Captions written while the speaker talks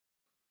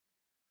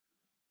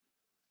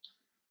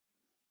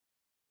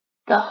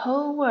The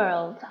Whole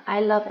World,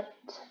 I Love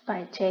It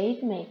by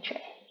Jade, Maitre.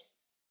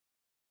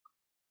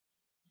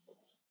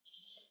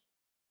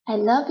 I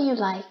love you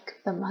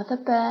like the mother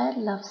bird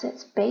loves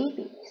its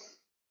babies.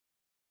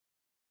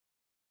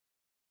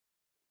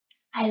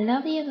 I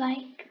love you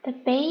like the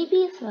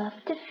babies love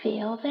to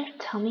feel their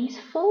tummies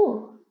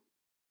full.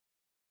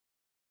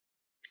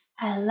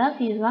 I love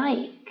you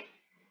like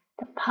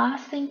the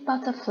passing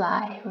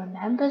butterfly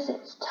remembers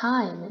its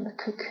time in the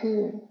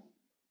cocoon.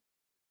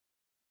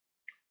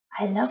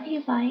 I love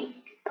you like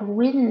the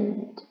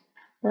wind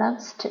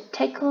loves to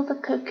tickle the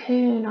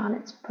cocoon on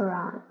its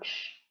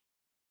branch.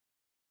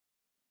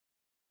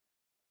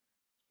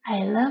 I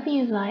love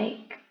you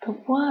like the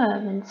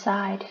worm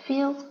inside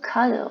feels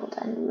cuddled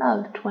and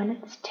loved when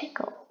it's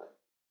tickled.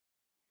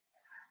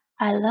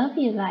 I love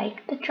you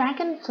like the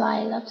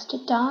dragonfly loves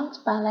to dance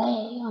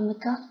ballet on the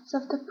gusts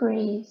of the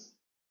breeze.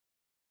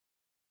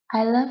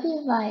 I love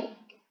you like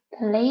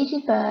the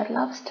ladybird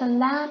loves to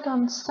land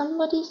on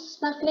somebody's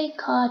snuggly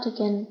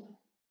cardigan.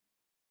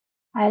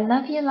 I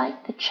love you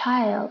like the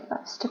child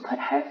loves to put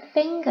her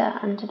finger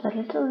under the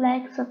little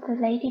legs of the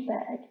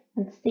ladybird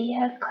and see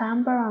her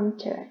clamber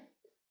onto it.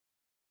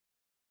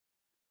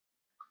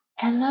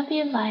 I love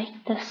you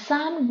like the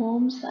sun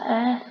warms the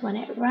earth when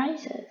it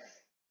rises.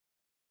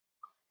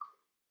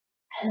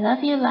 I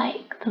love you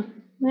like the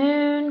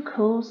moon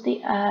cools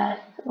the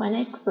earth when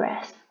it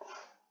rests.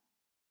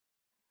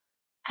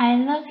 I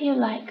love you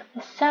like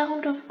the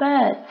sound of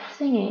birds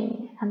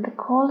singing and the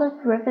call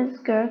of rivers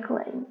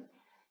gurgling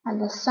and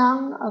the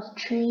song of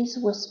trees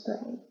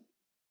whispering.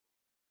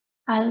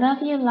 I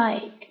love you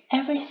like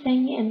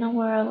everything in the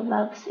world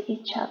loves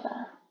each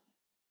other.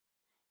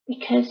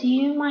 Because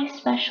you, my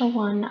special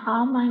one,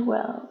 are my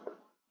world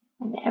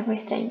and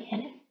everything in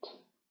it.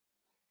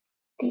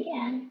 The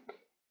end.